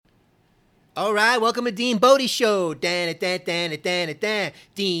All right, welcome to Dean Bodie Show. Dean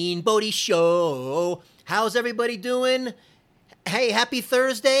Bodie Show. How's everybody doing? Hey, happy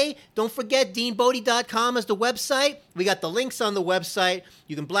Thursday. Don't forget, deanbodie.com is the website. We got the links on the website.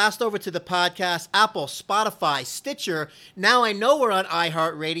 You can blast over to the podcast, Apple, Spotify, Stitcher. Now I know we're on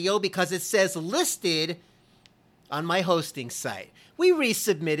iHeartRadio because it says listed on my hosting site. We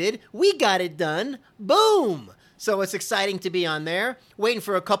resubmitted. We got it done. Boom. So it's exciting to be on there. Waiting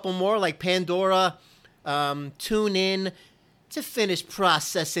for a couple more like Pandora, TuneIn to finish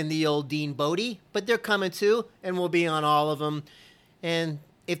processing the old Dean Bodie. But they're coming too, and we'll be on all of them. And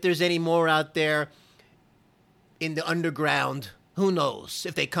if there's any more out there in the underground, who knows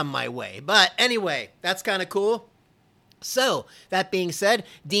if they come my way. But anyway, that's kind of cool. So, that being said,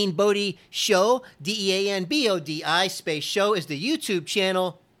 Dean Bodie Show, DEANBODI space show is the YouTube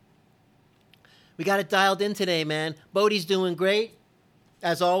channel. We got it dialed in today, man. Bodie's doing great,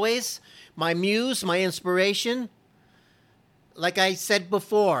 as always. My muse, my inspiration. Like I said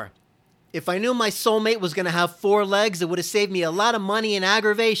before, if I knew my soulmate was going to have 4 legs, it would have saved me a lot of money and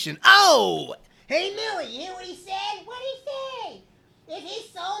aggravation. Oh! Hey, Millie, you hear what he said? What'd he say? If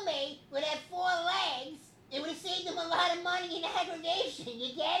his soulmate would have 4 legs, it would have saved him a lot of money and aggravation.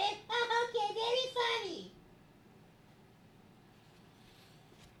 You get it? Okay, very funny.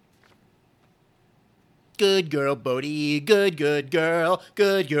 Good girl, Bodie. Good girl.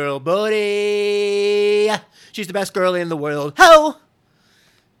 Good girl, Bodie. She's the best girl in the world. Ho!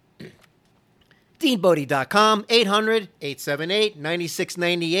 DeanBodie.com,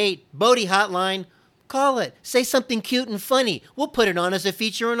 800-878-9698. Bodie hotline. Call it. Say something cute and funny. We'll put it on as a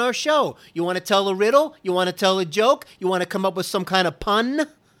feature in our show. You want to tell a riddle? You want to tell a joke? You want to come up with some kind of pun?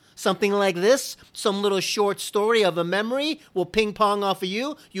 Something like this? Some little short story of a memory? We'll ping pong off of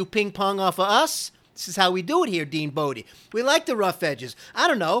you. You ping pong off of us. This is how we do it here, Dean Bodie. We like the rough edges. I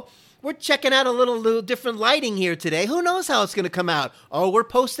don't know. We're checking out a little different lighting here today. Who knows how it's going to come out? Oh, we're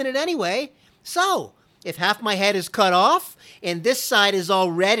posting it anyway. So, if half my head is cut off and this side is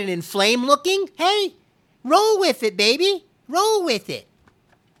all red and inflamed looking, hey, roll with it, baby. Roll with it.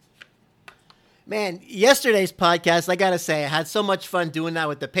 Man, yesterday's podcast, I got to say, I had so much fun doing that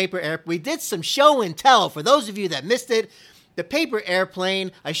with the paper airplane. We did some show and tell. For those of you that missed it, the paper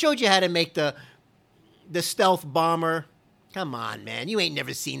airplane, I showed you how to make the stealth bomber. Come on, man. You ain't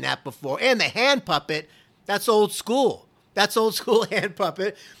never seen that before. And the hand puppet, that's old school. That's old school hand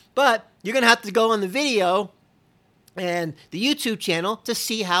puppet. But you're going to have to go on the video and the YouTube channel to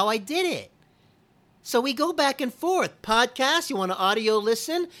see how I did it. So we go back and forth. Podcast, you want to audio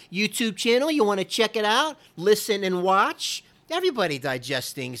listen. YouTube channel, you want to check it out, listen and watch. Everybody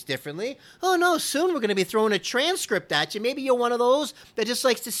digests things differently. Oh, no, soon we're going to be throwing a transcript at you. Maybe you're one of those that just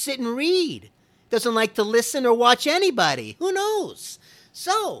likes to sit and read. Doesn't like to listen or watch anybody. Who knows?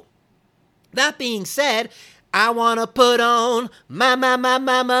 So, that being said, I want to put on my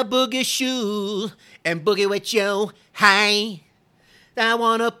boogie shoes and boogie with you. Hi. I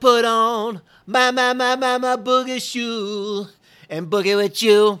want to put on my boogie shoes and boogie with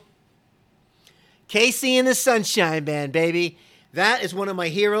you. Casey and the Sunshine Band, baby. That is one of my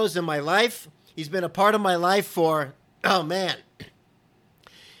heroes in my life. He's been a part of my life for, oh man,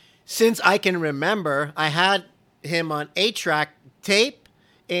 since I can remember. I had him on 8-track tape,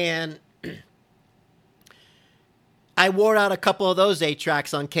 and I wore out a couple of those 8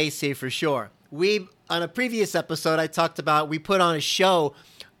 tracks on KC for sure. On a previous episode, I talked about we put on a show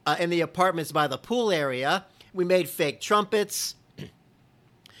in the apartments by the pool area. We made fake trumpets.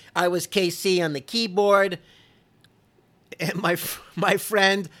 I was KC on the keyboard. And my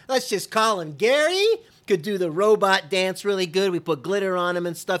friend, let's just call him Gary, could do the robot dance really good. We put glitter on him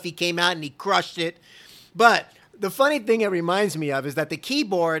and stuff. He came out and he crushed it. But the funny thing it reminds me of is that the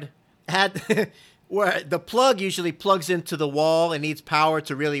keyboard had where the plug usually plugs into the wall and needs power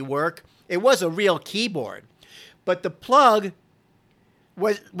to really work. It was a real keyboard, but the plug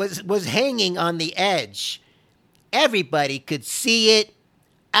was hanging on the edge. Everybody could see it.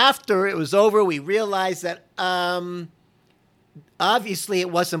 After it was over, we realized that obviously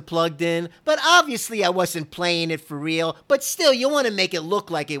it wasn't plugged in, but obviously I wasn't playing it for real. But still, you want to make it look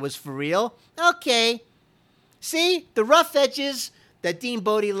like it was for real. Okay. See, the rough edges that Dean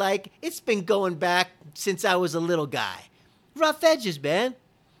Bodie like, it's been going back since I was a little guy. Rough edges, man.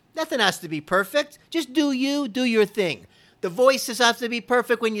 Nothing has to be perfect. Just do you, do your thing. The voices have to be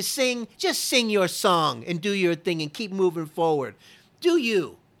perfect when you sing. Just sing your song and do your thing and keep moving forward. Do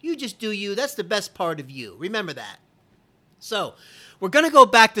you. You just do you. That's the best part of you. Remember that. So, we're going to go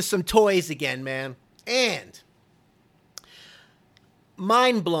back to some toys again, man. And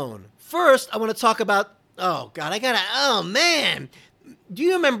mind blown. First, I want to talk about, oh, God, oh, man. Do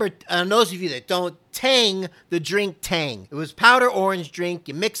you remember, those of you that don't, Tang, the drink Tang? It was powder orange drink.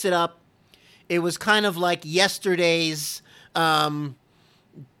 You mix it up. It was kind of like yesterday's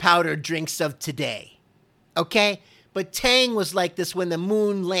powdered drinks of today. Okay? But Tang was like this when the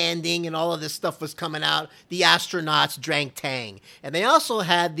moon landing and all of this stuff was coming out. The astronauts drank Tang. And they also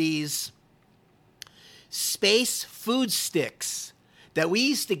had these space food sticks that we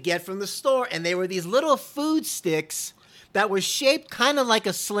used to get from the store. And they were these little food sticks that were shaped kind of like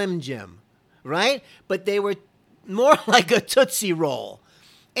a Slim Jim, right? But they were more like a Tootsie Roll.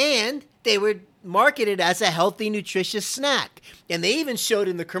 And they were marketed as a healthy, nutritious snack. And they even showed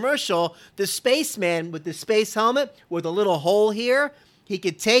in the commercial the spaceman with the space helmet with a little hole here. He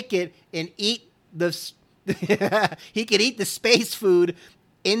could take it and eat he could eat the space food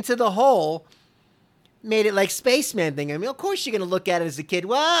into the hole. Made it like spaceman thing. I mean, of course you're going to look at it as a kid.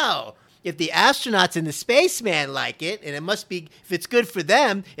 Wow. If the astronauts and the spaceman like it, and it must be, if it's good for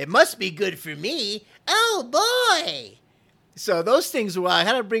them, it must be good for me. Oh, boy. So those things were, I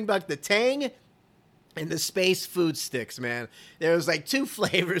had to bring back the Tang and the space food sticks, man. There was like 2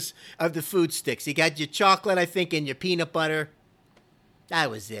 flavors of the food sticks. You got your chocolate, I think, and your peanut butter.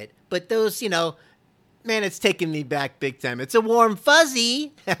 That was it. But those, man, it's taking me back big time. It's a warm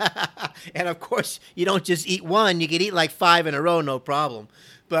fuzzy. And of course, you don't just eat one. You could eat like 5 in a row, no problem.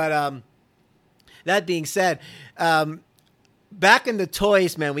 But that being said, back in the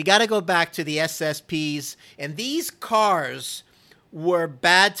toys, man, we got to go back to the SSPs. And these cars were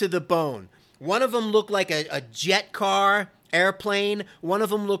bad to the bone. One of them looked like a jet car, airplane. One of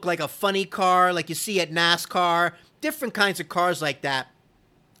them looked like a funny car, like you see at NASCAR. Different kinds of cars like that.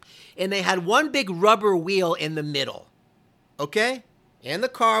 And they had one big rubber wheel in the middle. Okay? And the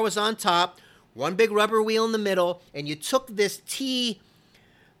car was on top. One big rubber wheel in the middle. And you took this T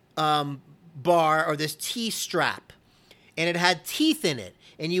bar or this T strap. And it had teeth in it.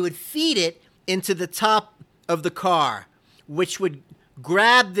 And you would feed it into the top of the car, which would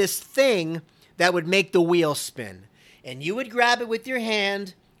grab this thing that would make the wheel spin. And you would grab it with your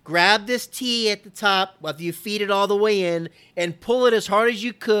hand, grab this T at the top after you feed it all the way in, and pull it as hard as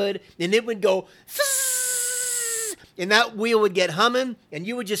you could, and it would go, and that wheel would get humming, and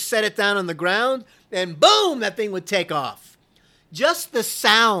you would just set it down on the ground, and boom, that thing would take off. Just the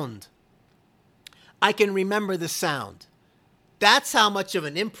sound. I can remember the sound. That's how much of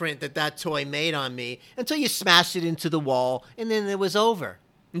an imprint that toy made on me until you smashed it into the wall, and then it was over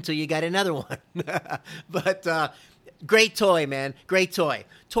until you got another one. But great toy, man. Great toy.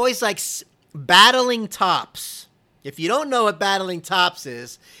 Toys like Battling Tops. If you don't know what Battling Tops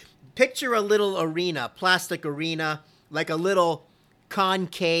is, picture a little arena, plastic arena, like a little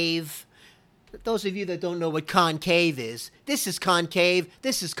concave. Those of you that don't know what concave is, this is concave,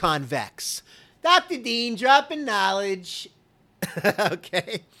 this is convex. Dr. Dean dropping knowledge.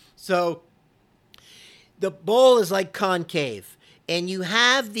 Okay, so the bowl is like concave, and you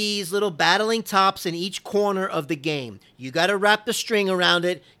have these little battling tops in each corner of the game. You got to wrap the string around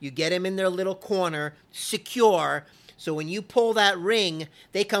it. You get them in their little corner, secure, so when you pull that ring,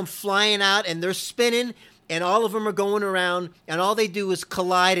 they come flying out, and they're spinning, and all of them are going around, and all they do is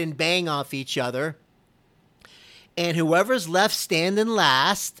collide and bang off each other. And whoever's left standing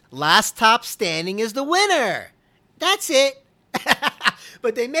last top standing is the winner. That's it.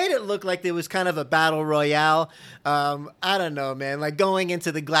 But they made it look like there was kind of a battle royale. I don't know, man. Like going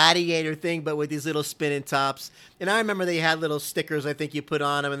into the gladiator thing, but with these little spinning tops. And I remember they had little stickers I think you put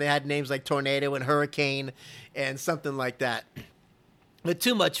on them, and they had names like Tornado and Hurricane and something like that. But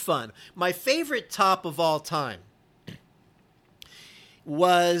too much fun. My favorite top of all time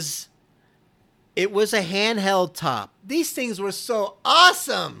was a handheld top. These things were so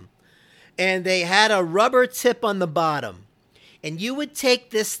awesome. And they had a rubber tip on the bottom. And you would take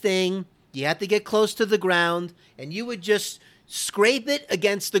this thing, you have to get close to the ground, and you would just scrape it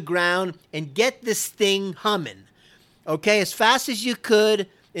against the ground and get this thing humming. Okay, as fast as you could,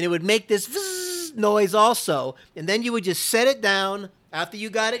 and it would make this noise also. And then you would just set it down after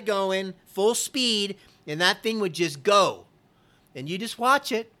you got it going, full speed, and that thing would just go. And you just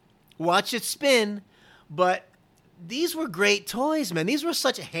watch it spin. But these were great toys, man. These were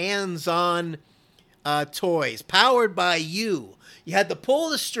such hands-on toys, powered by you. You had to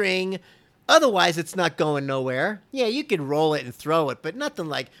pull the string, otherwise it's not going nowhere. Yeah, you could roll it and throw it, but nothing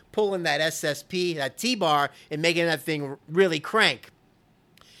like pulling that SSP, that T-bar, and making that thing really crank.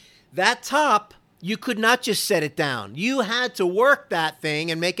 That top, you could not just set it down. You had to work that thing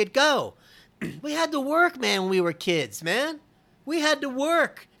and make it go. We had to work, man, when we were kids, man. We had to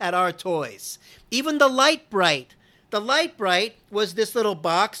work at our toys. Even the Light Bright. The Light Bright was this little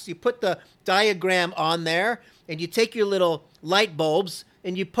box. You put the diagram on there, and you take your little light bulbs,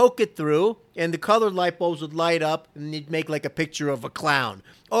 and you poke it through, and the colored light bulbs would light up, and you'd make like a picture of a clown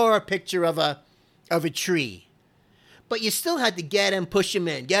or a picture of a tree. But you still had to get them, push them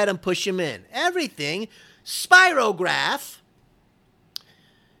in, get them, push them in. Everything. Spirograph.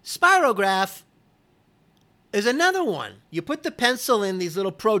 Spirograph is another one. You put the pencil in these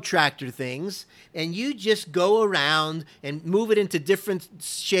little protractor things, and you just go around and move it into different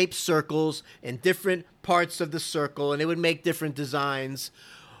shaped circles and different parts of the circle, and it would make different designs.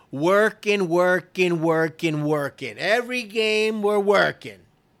 Working. Every game we're working.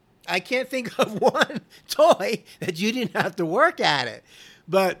 I can't think of one toy that you didn't have to work at it.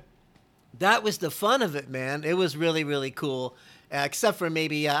 But that was the fun of it, man. It was really, really cool. Except for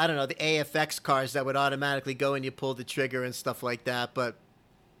maybe, I don't know, the AFX cars that would automatically go and you pull the trigger and stuff like that. But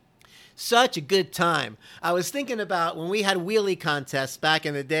such a good time. I was thinking about when we had wheelie contests back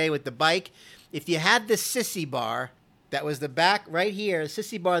in the day with the bike. If you had the sissy bar, that was the back right here, the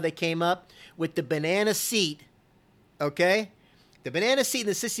sissy bar that came up with the banana seat, okay? The banana seat and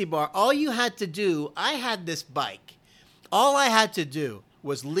the sissy bar, all you had to do, I had this bike. All I had to do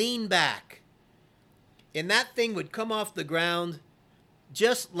was lean back, and that thing would come off the ground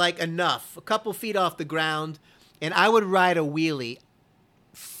just like enough, a couple feet off the ground, and I would ride a wheelie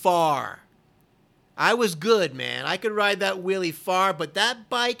far. I was good, man. I could ride that wheelie far, but that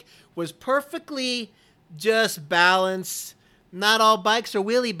bike was perfectly just balanced. Not all bikes are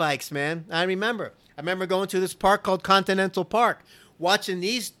wheelie bikes, man. I remember going to this park called Continental Park, watching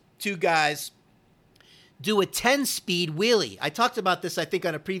these two guys do a 10-speed wheelie. I talked about this, I think,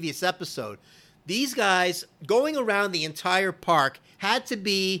 on a previous episode. These guys going around the entire park had to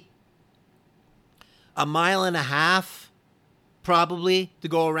be a mile and a half, probably, to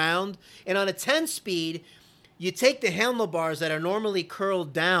go around. And on a 10-speed, you take the handlebars that are normally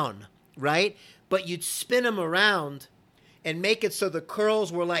curled down, right? But you'd spin them around and make it so the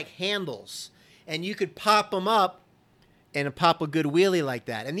curls were like handles. And you could pop them up and pop a good wheelie like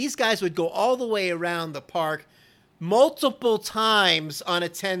that. And these guys would go all the way around the park multiple times on a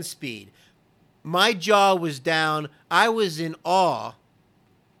 10-speed. My jaw was down. I was in awe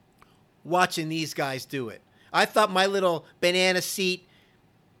watching these guys do it. I thought my little banana seat,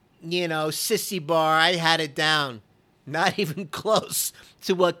 sissy bar, I had it down. Not even close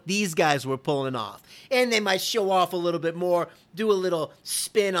to what these guys were pulling off. And they might show off a little bit more, do a little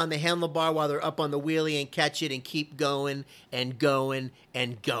spin on the handlebar while they're up on the wheelie and catch it and keep going and going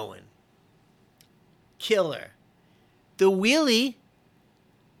and going. Killer. The wheelie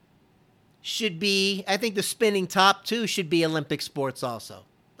should be, I think the spinning top too should be Olympic sports also.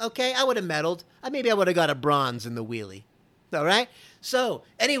 Okay, I would have medaled. Maybe I would have got a bronze in the wheelie. All right? So,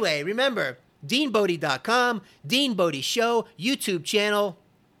 anyway, remember, DeanBodie.com, Dean Bodie Show, YouTube channel,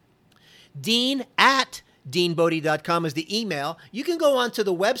 Dean at DeanBodie.com is the email. You can go onto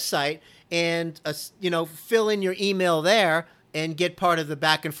the website and, fill in your email there and get part of the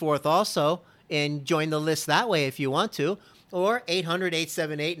back and forth also and join the list that way if you want to. Or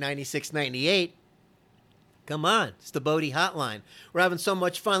 800-878-9698. Come on, it's the Bodie Hotline. We're having so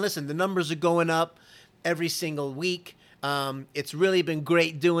much fun. Listen, the numbers are going up every single week. It's really been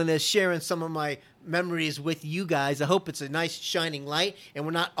great doing this, sharing some of my memories with you guys. I hope it's a nice shining light and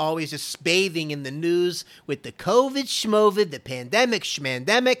we're not always just bathing in the news with the COVID schmovid, the pandemic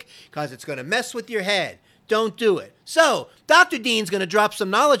schmandemic, because it's going to mess with your head. Don't do it. So, Dr. Dean's going to drop some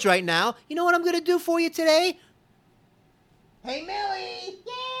knowledge right now. You know what I'm going to do for you today? Hey, Millie!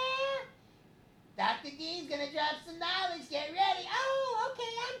 Yeah? Dr. D's gonna drop some knowledge. Get ready. Oh, okay,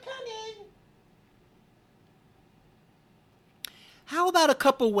 I'm coming. How about a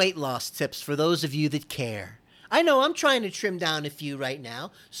couple weight loss tips for those of you that care? I know I'm trying to trim down a few right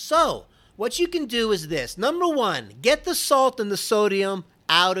now. So, what you can do is this. Number one, get the salt and the sodium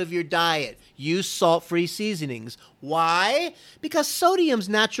out of your diet. Use salt-free seasonings. Why? Because sodium's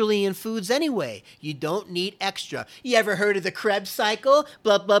naturally in foods anyway. You don't need extra. You ever heard of the Krebs cycle?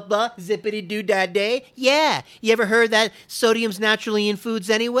 Blah, blah, blah, zippity-doo-dah-day? Yeah. You ever heard that sodium's naturally in foods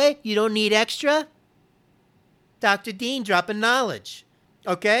anyway? You don't need extra? Dr. Dean dropping knowledge.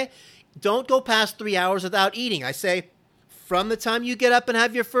 Okay? Don't go past 3 hours without eating. I say from the time you get up and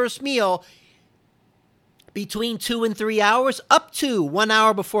have your first meal, between 2 and 3 hours, up to 1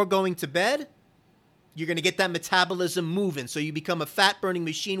 hour before going to bed, you're going to get that metabolism moving so you become a fat-burning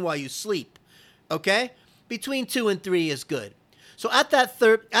machine while you sleep. Okay? Between 2 and 3 is good. So at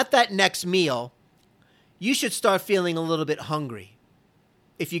that next meal, you should start feeling a little bit hungry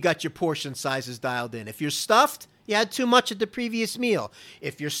if you got your portion sizes dialed in. If you're stuffed, you had too much at the previous meal.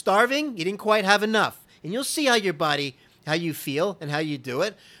 If you're starving, you didn't quite have enough. And you'll see how you feel and how you do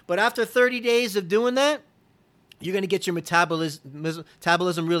it. But after 30 days of doing that, you're going to get your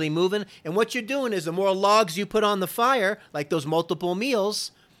metabolism really moving. And what you're doing is the more logs you put on the fire, like those multiple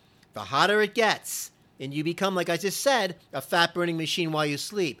meals, the hotter it gets. And you become, like I just said, a fat-burning machine while you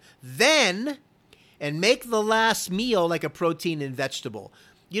sleep. Then, and make the last meal like a protein and vegetable.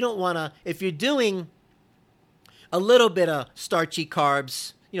 You don't want to, if you're doing a little bit of starchy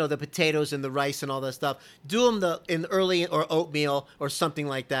carbs, the potatoes and the rice and all that stuff, do them in early or oatmeal or something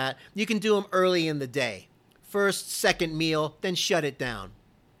like that. You can do them early in the day. First, second meal, then shut it down.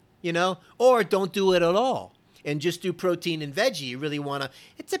 Or don't do it at all and just do protein and veggie. You really want to,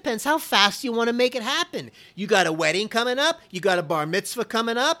 it depends how fast you want to make it happen. You got a wedding coming up. You got a bar mitzvah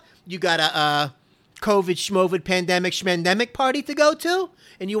coming up. You got a COVID, schmovid, pandemic, schmendemic party to go to.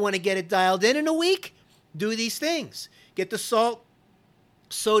 And you want to get it dialed in a week. Do these things. Get the salt,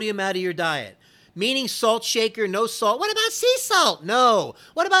 sodium out of your diet. Meaning salt shaker, no salt. What about sea salt? No.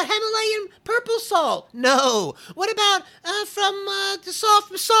 What about Himalayan purple salt? No. What about from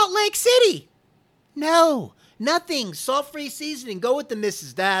Salt Lake City? No. Nothing. Salt-free seasoning. Go with the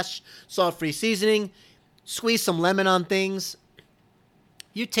Mrs. Dash salt-free seasoning. Squeeze some lemon on things.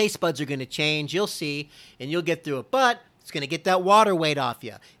 Your taste buds are going to change. You'll see, and you'll get through it. But it's going to get that water weight off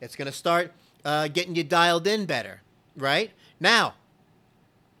you. It's going to start getting you dialed in better, right? Now,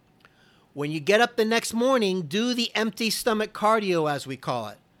 when you get up the next morning, do the empty stomach cardio, as we call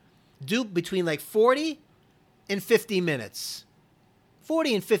it. Do between like 40 and 50 minutes.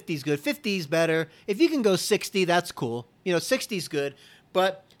 40 and 50 is good. 50 is better. If you can go 60, that's cool. 60 is good.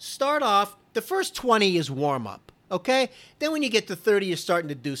 But start off, the first 20 is warm up, okay? Then when you get to 30, you're starting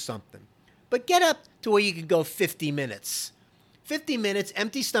to do something. But get up to where you can go 50 minutes. 50 minutes,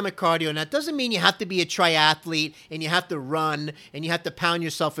 empty stomach cardio. And that doesn't mean you have to be a triathlete and you have to run and you have to pound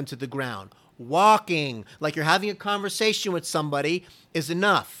yourself into the ground. Walking, like you're having a conversation with somebody, is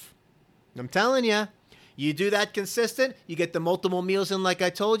enough. I'm telling you, you do that consistent, you get the multiple meals in like I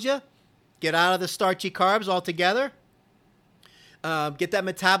told you, get out of the starchy carbs altogether, get that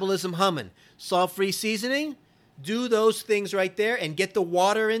metabolism humming. Salt-free seasoning, do those things right there and get the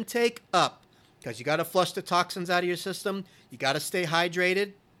water intake up because you got to flush the toxins out of your system. You got to stay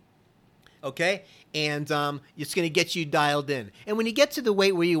hydrated, okay? And it's going to get you dialed in. And when you get to the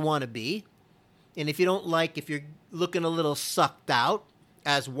weight where you want to be, and if you're looking a little sucked out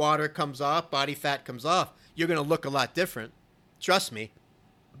as water comes off, body fat comes off, you're going to look a lot different. Trust me.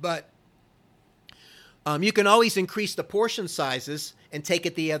 But you can always increase the portion sizes and take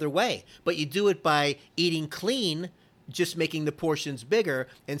it the other way. But you do it by eating clean, just making the portions bigger,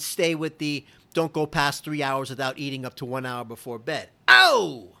 and stay with the don't go past 3 hours without eating up to 1 hour before bed.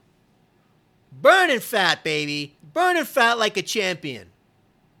 Oh! Burning fat, baby. Burning fat like a champion.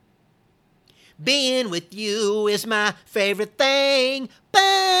 Being with you is my favorite thing.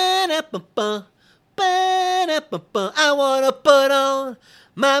 Ba-da-ba-ba, ba-da-ba-ba. I want to put on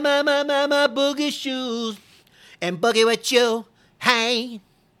my boogie shoes and boogie with you. Hey,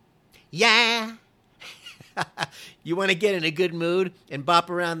 yeah. You want to get in a good mood and bop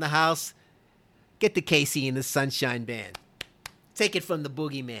around the house? Get the Casey and the Sunshine Band. Take it from the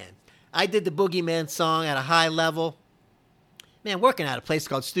Boogeyman. I did the Boogeyman song at a high level. Man, working at a place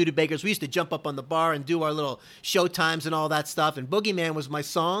called Studebaker's, we used to jump up on the bar and do our little show times and all that stuff. And Boogeyman was my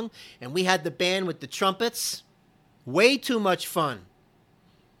song. And we had the band with the trumpets. Way too much fun.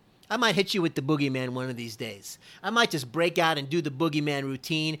 I might hit you with the Boogeyman one of these days. I might just break out and do the Boogeyman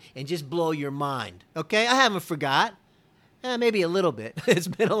routine and just blow your mind. Okay? I haven't forgot. Maybe a little bit. It's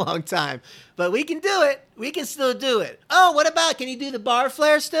been a long time. But we can do it. We can still do it. Oh, what about, can you do the bar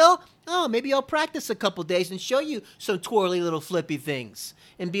flare still? Oh, maybe I'll practice a couple days and show you some twirly little flippy things.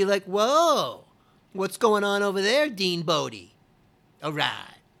 And be like, whoa, what's going on over there, Dean Bodie? All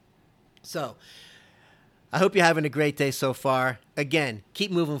right. So, I hope you're having a great day so far. Again, keep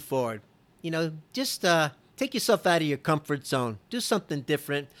moving forward. Just take yourself out of your comfort zone. Do something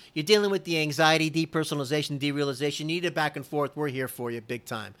different. You're dealing with the anxiety, depersonalization, derealization. You need it back and forth. We're here for you big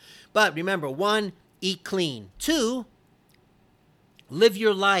time. But remember, 1, eat clean. 2, live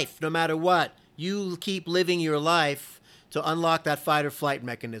your life no matter what. You keep living your life to unlock that fight or flight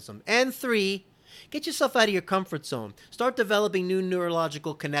mechanism. And 3, get yourself out of your comfort zone. Start developing new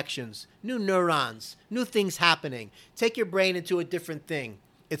neurological connections, new neurons, new things happening. Take your brain into a different thing.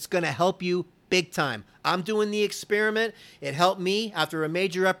 It's going to help you big time. I'm doing the experiment. It helped me after a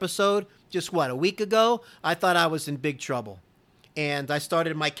major episode. Just a week ago, I thought I was in big trouble. And I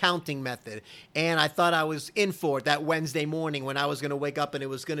started my counting method. And I thought I was in for it that Wednesday morning when I was going to wake up and it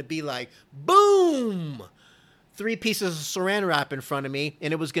was going to be like, boom! 3 pieces of saran wrap in front of me,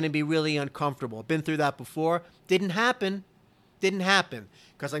 and it was going to be really uncomfortable. Been through that before. Didn't happen. Didn't happen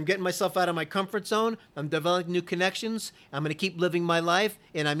because I'm getting myself out of my comfort zone. I'm developing new connections. I'm going to keep living my life,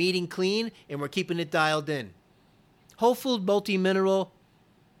 and I'm eating clean, and we're keeping it dialed in. Whole Food Multi-Mineral,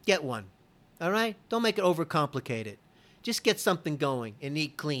 get one. All right? Don't make it overcomplicated. Just get something going and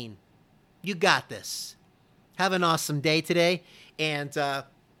eat clean. You got this. Have an awesome day today, and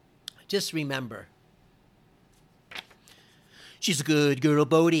just remember, she's a good girl,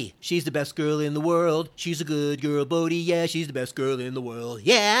 Bodie. She's the best girl in the world. She's a good girl, Bodie. Yeah, she's the best girl in the world.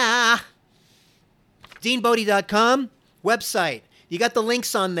 Yeah! DeanBodie.com, website. You got the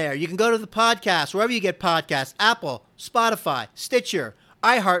links on there. You can go to the podcast, wherever you get podcasts. Apple, Spotify, Stitcher,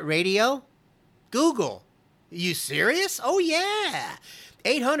 iHeartRadio, Google. You serious? Oh, yeah.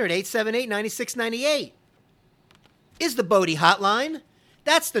 800-878-9698 is the Bodie hotline.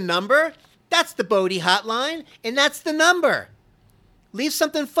 That's the number. That's the Bodie hotline, and that's the number. Leave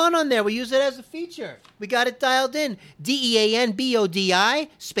something fun on there. We use it as a feature. We got it dialed in. DEANBODI,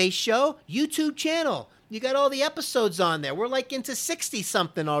 Space Show, YouTube channel. You got all the episodes on there. We're like into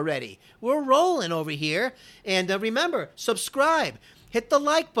 60-something already. We're rolling over here. And remember, subscribe. Hit the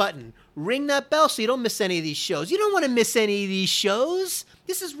like button. Ring that bell so you don't miss any of these shows. You don't want to miss any of these shows.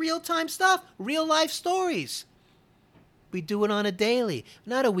 This is real-time stuff, real-life stories. We do it on a daily,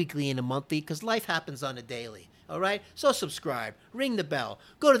 not a weekly and a monthly, because life happens on a daily. All right? So subscribe. Ring the bell.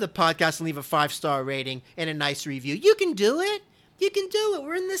 Go to the podcast and leave a 5-star rating and a nice review. You can do it. You can do it.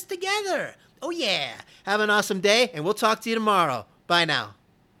 We're in this together. Oh, yeah. Have an awesome day, and we'll talk to you tomorrow. Bye now.